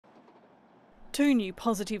2 new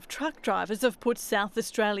positive truck drivers have put South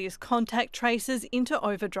Australia's contact tracers into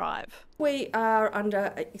overdrive. We are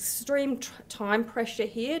under extreme time pressure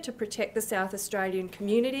here to protect the South Australian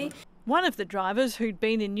community. One of the drivers, who'd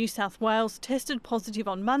been in New South Wales, tested positive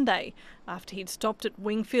on Monday after he'd stopped at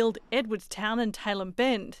Wingfield, Edwardstown and Tailem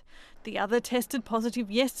Bend. The other tested positive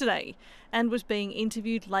yesterday and was being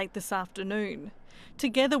interviewed late this afternoon.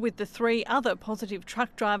 Together with the 3 other positive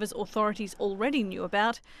truck drivers authorities already knew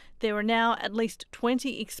about, there are now at least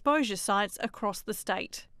 20 exposure sites across the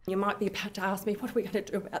state. You might be about to ask me, what are we going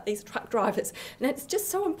to do about these truck drivers? And it's just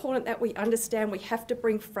so important that we understand we have to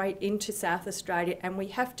bring freight into South Australia and we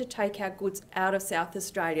have to take our goods out of South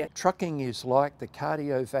Australia. Trucking is like the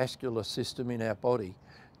cardiovascular system in our body.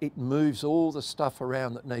 It moves all the stuff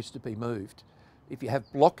around that needs to be moved. If you have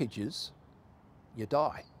blockages, you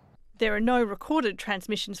die. There are no recorded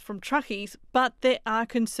transmissions from truckies, but there are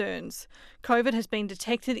concerns. COVID has been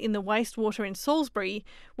detected in the wastewater in Salisbury,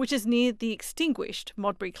 which is near the extinguished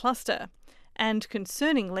Modbury cluster, and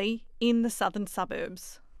concerningly, in the southern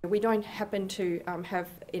suburbs. We don't happen to have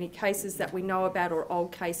any cases that we know about or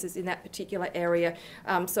old cases in that particular area,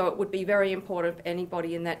 so it would be very important if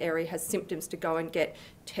anybody in that area has symptoms to go and get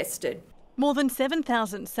tested. More than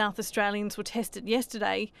 7,000 South Australians were tested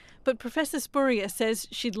yesterday, but Professor Spurrier says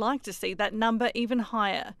she'd like to see that number even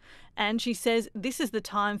higher. And she says this is the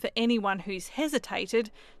time for anyone who's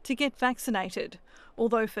hesitated to get vaccinated.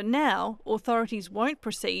 Although for now, authorities won't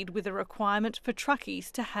proceed with a requirement for truckies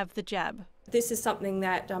to have the jab. This is something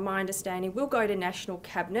that, my understanding, will go to National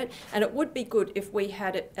Cabinet, and it would be good if we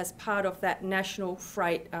had it as part of that national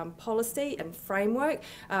freight policy and framework,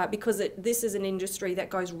 because this is an industry that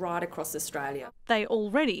goes right across Australia. They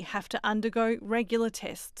already have to undergo regular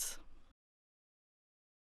tests.